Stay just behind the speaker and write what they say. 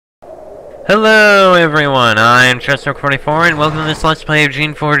Hello everyone, I'm Shaftoe44 and welcome to this Let's Play of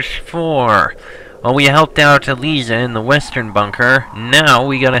Geneforge 4. Well, we helped out Eliza in the western bunker, now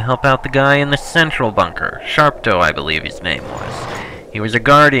we gotta help out the guy in the central bunker. Sharptoe, I believe his name was. He was a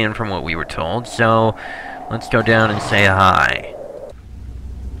guardian from what we were told, so let's go down and say hi.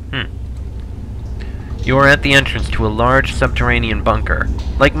 You are at the entrance to a large subterranean bunker.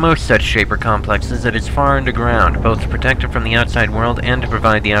 Like most such Shaper complexes, it is far underground, both to protect it from the outside world and to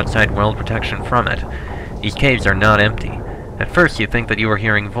provide the outside world protection from it. These caves are not empty. At first you think that you are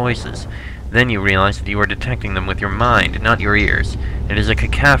hearing voices. Then you realize that you are detecting them with your mind, not your ears. It is a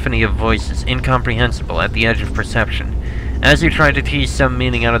cacophony of voices, incomprehensible, at the edge of perception. As you try to tease some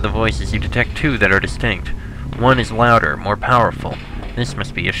meaning out of the voices, you detect two that are distinct. One is louder, more powerful. This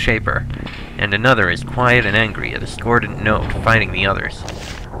must be a Shaper. And another is quiet and angry, a discordant note, fighting the others.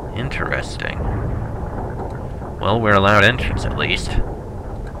 Interesting. Well, we're allowed entrance, at least.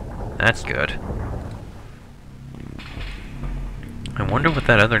 That's good. I wonder what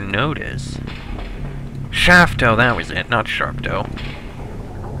that other note is. Shaftoe, that was it, not Sharptoe.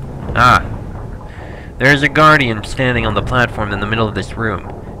 Ah. There is a guardian standing on the platform in the middle of this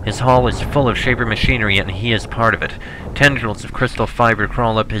room. His hall is full of Shaper machinery, and he is part of it. Tendrils of crystal fiber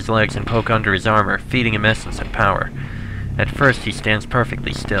crawl up his legs and poke under his armor, feeding him essence and power. At first, he stands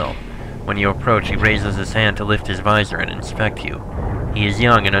perfectly still. When you approach, he raises his hand to lift his visor and inspect you. He is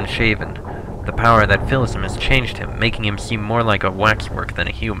young and unshaven. The power that fills him has changed him, making him seem more like a waxwork than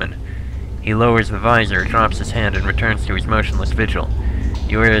a human. He lowers the visor, drops his hand, and returns to his motionless vigil.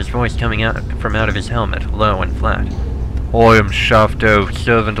 You hear his voice coming out from out of his helmet, low and flat. I am Shaftoe,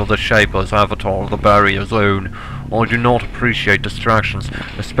 servant of the Shapers, avatar of the barrier zone. I do not appreciate distractions,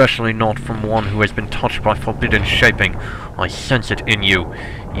 especially not from one who has been touched by forbidden shaping. I sense it in you.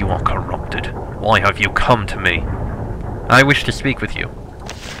 You are corrupted. Why have you come to me? I wish to speak with you.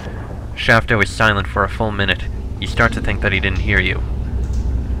 Shaftoe is silent for a full minute. You start to think that he didn't hear you.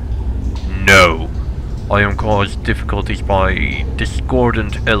 No. I am caused difficulties by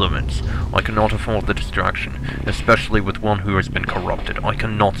discordant elements. I cannot afford the distraction, especially with one who has been corrupted. I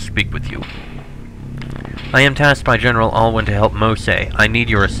cannot speak with you. I am tasked by General Alwyn to help Mose. I need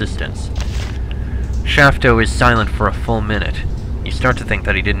your assistance. Shaftoe is silent for a full minute. You start to think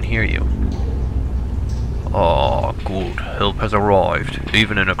that he didn't hear you. Ah, good. Help has arrived,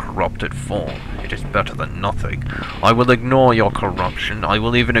 even in a corrupted form. It is better than nothing. I will ignore your corruption. I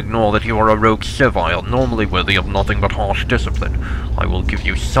will even ignore that you are a rogue servile, normally worthy of nothing but harsh discipline. I will give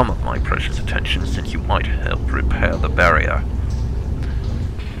you some of my precious attention, since you might help repair the barrier.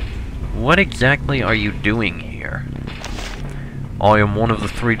 What exactly are you doing here? I am one of the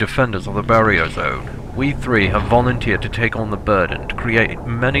 3 defenders of the barrier zone. We 3 have volunteered to take on the burden, to create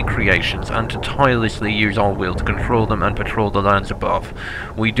many creations, and to tirelessly use our will to control them and patrol the lands above.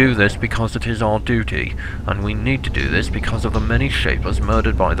 We do this because it is our duty, and we need to do this because of the many Shapers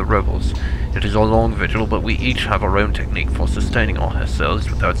murdered by the rebels. It is a long vigil, but we each have our own technique for sustaining ourselves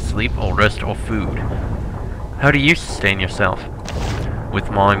without sleep or rest or food. How do you sustain yourself? With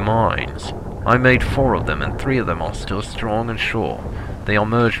my minds. I made 4 of them, and 3 of them are still strong and sure. They are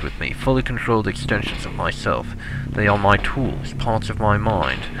merged with me, fully controlled extensions of myself. They are my tools, parts of my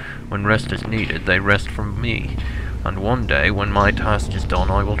mind. When rest is needed, they rest from me. And one day, when my task is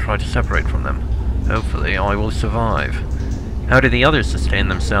done, I will try to separate from them. Hopefully, I will survive. How do the others sustain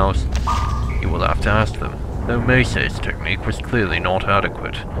themselves? You will have to ask them, though Mese's technique was clearly not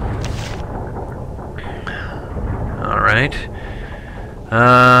adequate. Alright.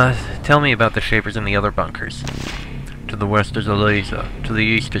 Tell me about the Shapers in the other bunkers. To the west is Eliza, to the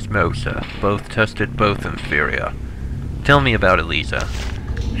east is Mose, both tested, both inferior. Tell me about Eliza.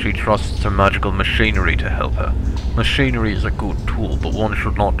 She trusts her magical machinery to help her. Machinery is a good tool, but one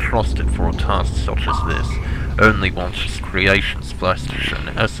should not trust it for a task such as this. Only one's creation's flesh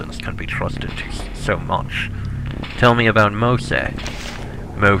and essence can be trusted to so much. Tell me about Mose.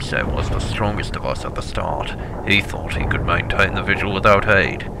 Mose was the strongest of us at the start. He thought he could maintain the vigil without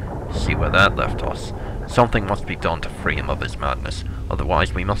aid. See where that left us. Something must be done to free him of his madness,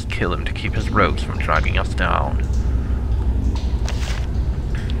 otherwise we must kill him to keep his rogues from dragging us down.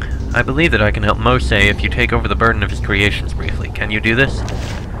 I believe that I can help Mose if you take over the burden of his creations briefly. Can you do this?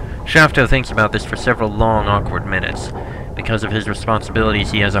 Shaftoe thinks about this for several long, awkward minutes. Because of his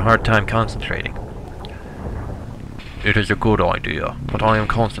responsibilities, he has a hard time concentrating. It is a good idea, but I am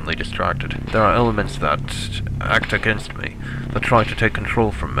constantly distracted. There are elements that act against me, that try to take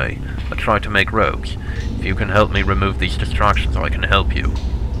control from me, that try to make rogues. If you can help me remove these distractions, I can help you.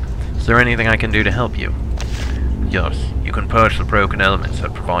 Is there anything I can do to help you? Yes, you You can purge the broken elements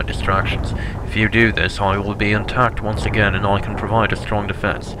that provide distractions. If you do this, I will be intact once again, and I can provide a strong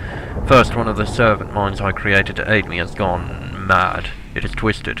defense. First, one of the servant minds I created to aid me has gone mad. It is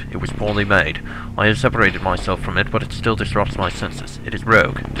twisted. It was poorly made. I have separated myself from it, but it still disrupts my senses. It is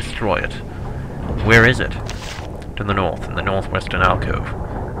rogue. Destroy it. Where is it? To the north, in the northwestern alcove.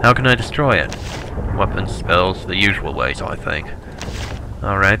 How can I destroy it? Weapons, spells, the usual ways, I think.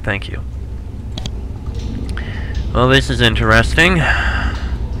 Alright, thank you. Well, this is interesting.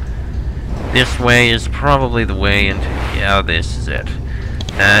 This way is probably the way into... Yeah, this is it.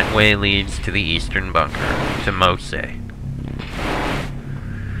 That way leads to the eastern bunker, to Mose.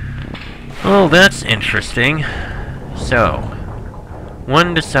 Oh, that's interesting. So,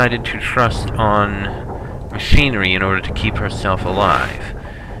 one decided to trust on machinery in order to keep herself alive.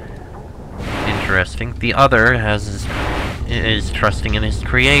 Interesting. The other is trusting in his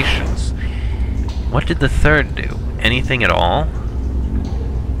creations. What did the third do? Anything at all?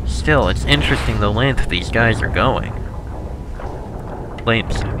 Still, it's interesting the length these guys are going.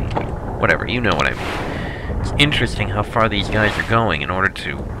 Lengths, I mean. Whatever, you know what I mean. It's interesting how far these guys are going in order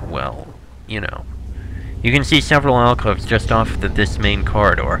to, well, you know. You can see several alcoves just off this main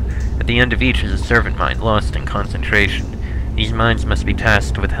corridor. At the end of each is a servant mind lost in concentration. These minds must be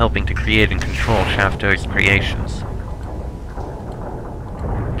tasked with helping to create and control Shaftoe's creations.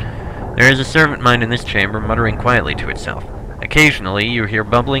 There is a servant mind in this chamber muttering quietly to itself. Occasionally, you hear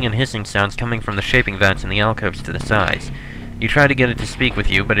bubbling and hissing sounds coming from the shaping vats in the alcoves to the sides. You try to get it to speak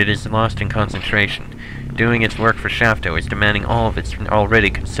with you, but it is lost in concentration. Doing its work for Shaftoe is demanding all of its already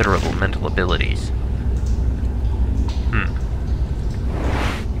considerable mental abilities.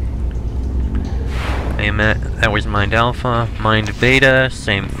 That was Mind Alpha. Mind Beta,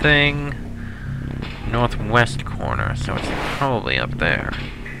 same thing. Northwest corner, so it's probably up there.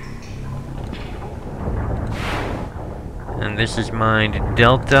 And this is Mind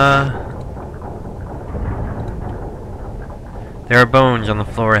Delta. There are bones on the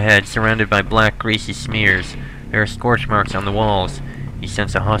floor ahead, surrounded by black, greasy smears. There are scorch marks on the walls. You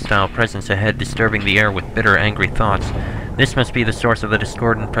sense a hostile presence ahead, disturbing the air with bitter, angry thoughts. This must be the source of the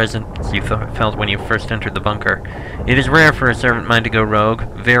discordant presence you felt when you first entered the bunker. It is rare for a servant mind to go rogue.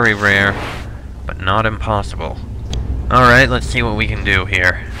 Very rare. But not impossible. Alright, let's see what we can do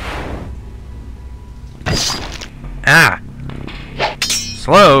here. Ah!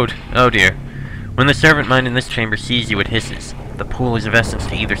 Slowed! Oh dear. When the servant mind in this chamber sees you, it hisses. The pools of essence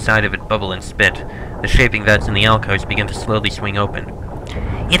to either side of it bubble and spit. The shaping vats in the alcoves begin to slowly swing open.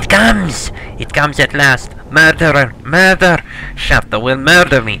 It comes! It comes at last! Murderer! Murder! Shaftoe will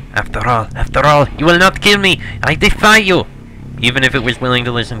murder me! After all, you will not kill me! I defy you! Even if it was willing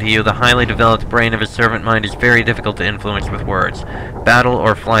to listen to you, the highly developed brain of a servant mind is very difficult to influence with words. Battle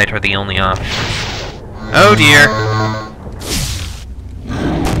or flight are the only options. Oh dear!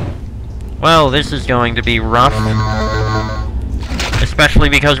 Well, this is going to be rough. Especially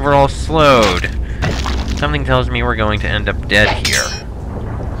because we're all slowed. Something tells me we're going to end up dead here.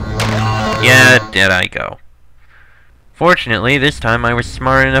 Yeah, dead I go. Fortunately, this time I was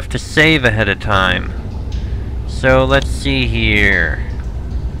smart enough to save ahead of time. So, let's see here.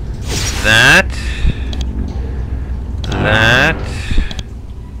 That.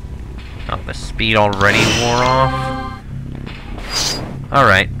 Oh, the speed already wore off.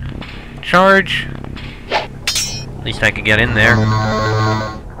 Alright. Charge. At least I could get in there.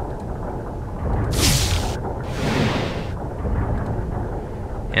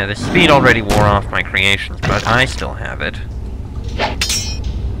 Yeah, the speed already wore off my creations, but I still have it.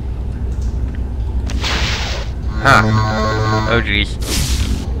 Ha! Oh jeez.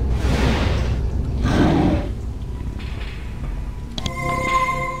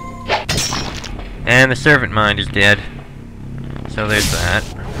 And the servant mind is dead. So there's that.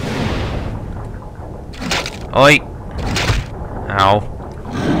 Oi! Ow.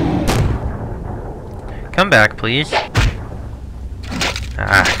 Come back, please.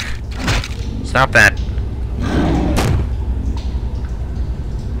 Ah. Stop that.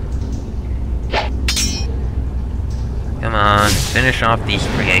 Come on, finish off these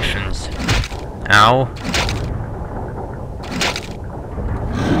creations. Ow.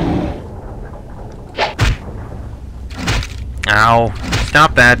 Ow.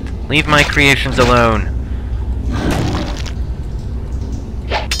 Stop that. Leave my creations alone.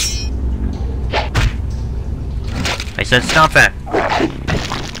 I said stop that.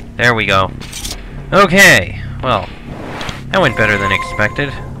 There we go. Okay, well, that went better than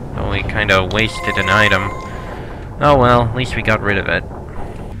expected. Only kinda wasted an item. Oh well, at least we got rid of it.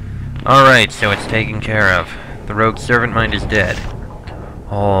 Alright, so it's taken care of. The rogue servant mind is dead.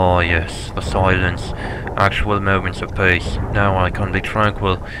 Oh yes, the silence. actual moments of peace. Now I can be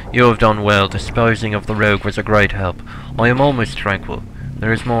tranquil. You have done well. Disposing of the rogue was a great help. I am almost tranquil.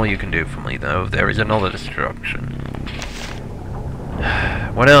 There is more you can do for me, though. There is another destruction.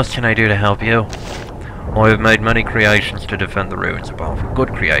 What else can I do to help you? I have made many creations to defend the ruins above. Good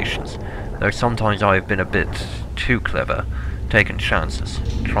creations. Though sometimes I have been a bit too clever. Taken chances.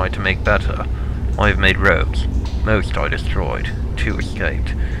 Tried to make better. I have made rogues. Most I destroyed. 2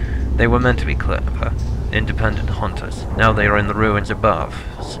 escaped. They were meant to be clever. Independent hunters. Now they are in the ruins above,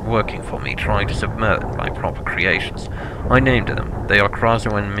 working for me, trying to subvert my proper creations. I named them. They are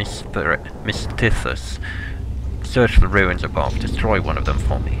Krazo and Mistithus. Search the ruins above. Destroy one of them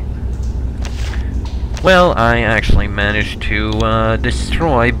for me. Well, I actually managed to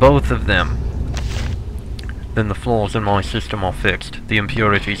destroy both of them. Then the flaws in my system are fixed. The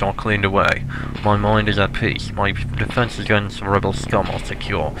impurities are cleaned away. My mind is at peace. My defenses against rebel scum are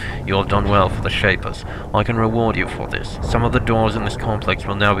secure. You have done well for the Shapers. I can reward you for this. Some of the doors in this complex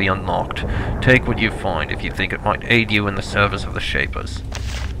will now be unlocked. Take what you find if you think it might aid you in the service of the Shapers.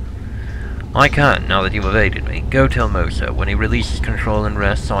 I can, now that you have aided me. Go tell Mosa. When he releases control and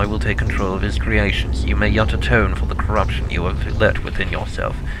rests, I will take control of his creations. You may yet atone for the corruption you have let within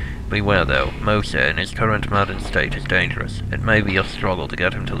yourself. Beware, though. Mosa, in his current maddened state, is dangerous. It may be a struggle to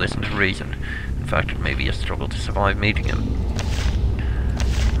get him to listen to reason. In fact, it may be a struggle to survive meeting him.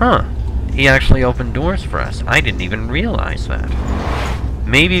 Huh. He actually opened doors for us. I didn't even realize that.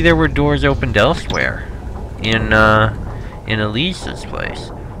 Maybe there were doors opened elsewhere. In Elise's place.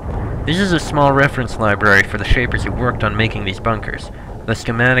 This is a small reference library for the Shapers who worked on making these bunkers. The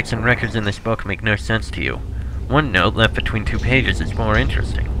schematics and records in this book make no sense to you. One note left between 2 pages is more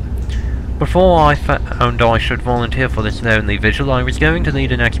interesting. Before I found I should volunteer for this lonely vigil, I was going to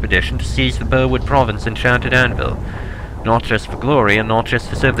lead an expedition to seize the Burwood province Enchanted Anvil. Not just for glory, and not just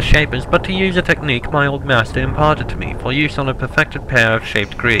to serve the Shapers, but to use a technique my old master imparted to me for use on a perfected pair of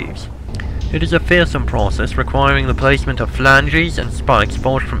shaped greaves. It is a fearsome process requiring the placement of flanges and spikes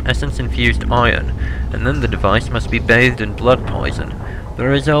forged from essence-infused iron, and then the device must be bathed in blood poison. The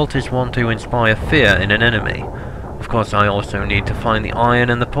result is one to inspire fear in an enemy. Of course, I also need to find the iron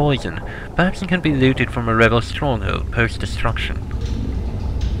and the poison. Perhaps it can be looted from a rebel stronghold post-destruction.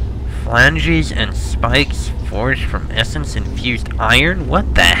 Flanges and spikes forged from essence-infused iron?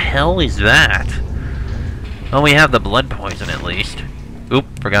 What the hell is that? Well, we have the blood poison at least. Oop,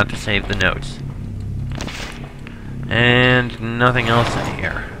 forgot to save the notes. And nothing else in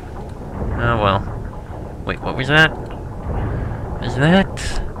here. Oh well. Wait, what was that? Is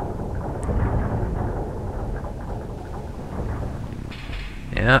that...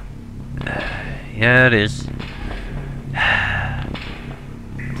 Yeah. Yeah, it is.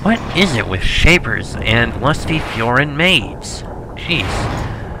 What is it with Shapers and lusty Fioran maids? Jeez.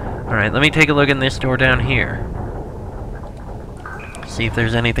 Alright, let me take a look in this door down here. See if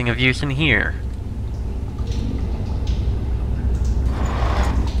there's anything of use in here.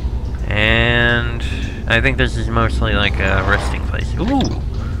 And I think this is mostly like a resting place. Ooh!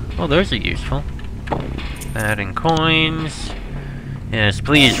 Oh, those are useful. Adding coins. Yes,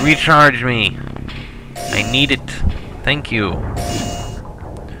 please, recharge me. I need it. Thank you.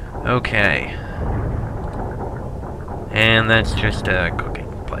 Okay. And that's just a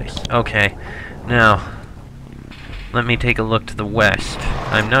cooking place. Okay. Now, let me take a look to the west.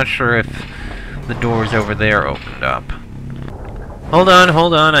 I'm not sure if the doors over there opened up. Hold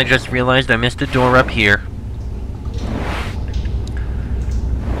on, I just realized I missed a door up here.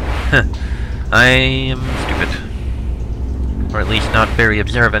 I am stupid. Or at least not very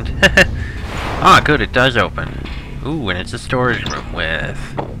observant. Ah, good, it does open. Ooh, and it's a storage room with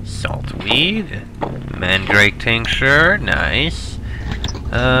saltweed, mandrake tincture, nice.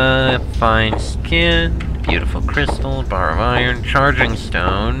 Fine skin, beautiful crystal, bar of iron, charging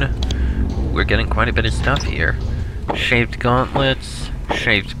stone. Ooh, we're getting quite a bit of stuff here. Shaped gauntlets,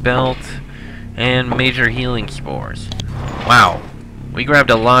 shaped belt, and major healing spores. Wow, we grabbed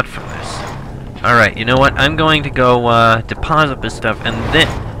a lot from this. Alright, you know what? I'm going to go deposit this stuff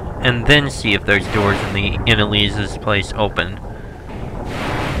and then see if those doors in Elise's place open.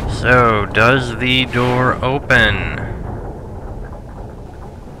 So, does the door open?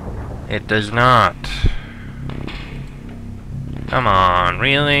 It does not. Come on,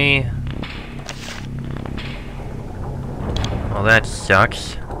 really? Well, that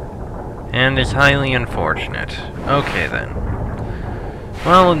sucks. And is highly unfortunate. Okay, then.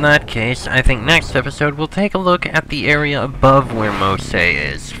 Well, in that case, I think next episode we'll take a look at the area above where Mose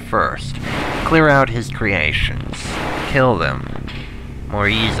is first. Clear out his creations. Kill them more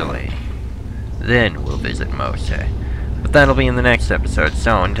easily. Then we'll visit Mose. But that'll be in the next episode.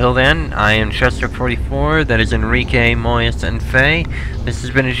 So until then, I am Chester44, that is Enrique, Moyes, and Faye. This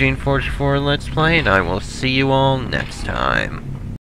has been a Geneforge 4 Let's Play, and I will see you all next time.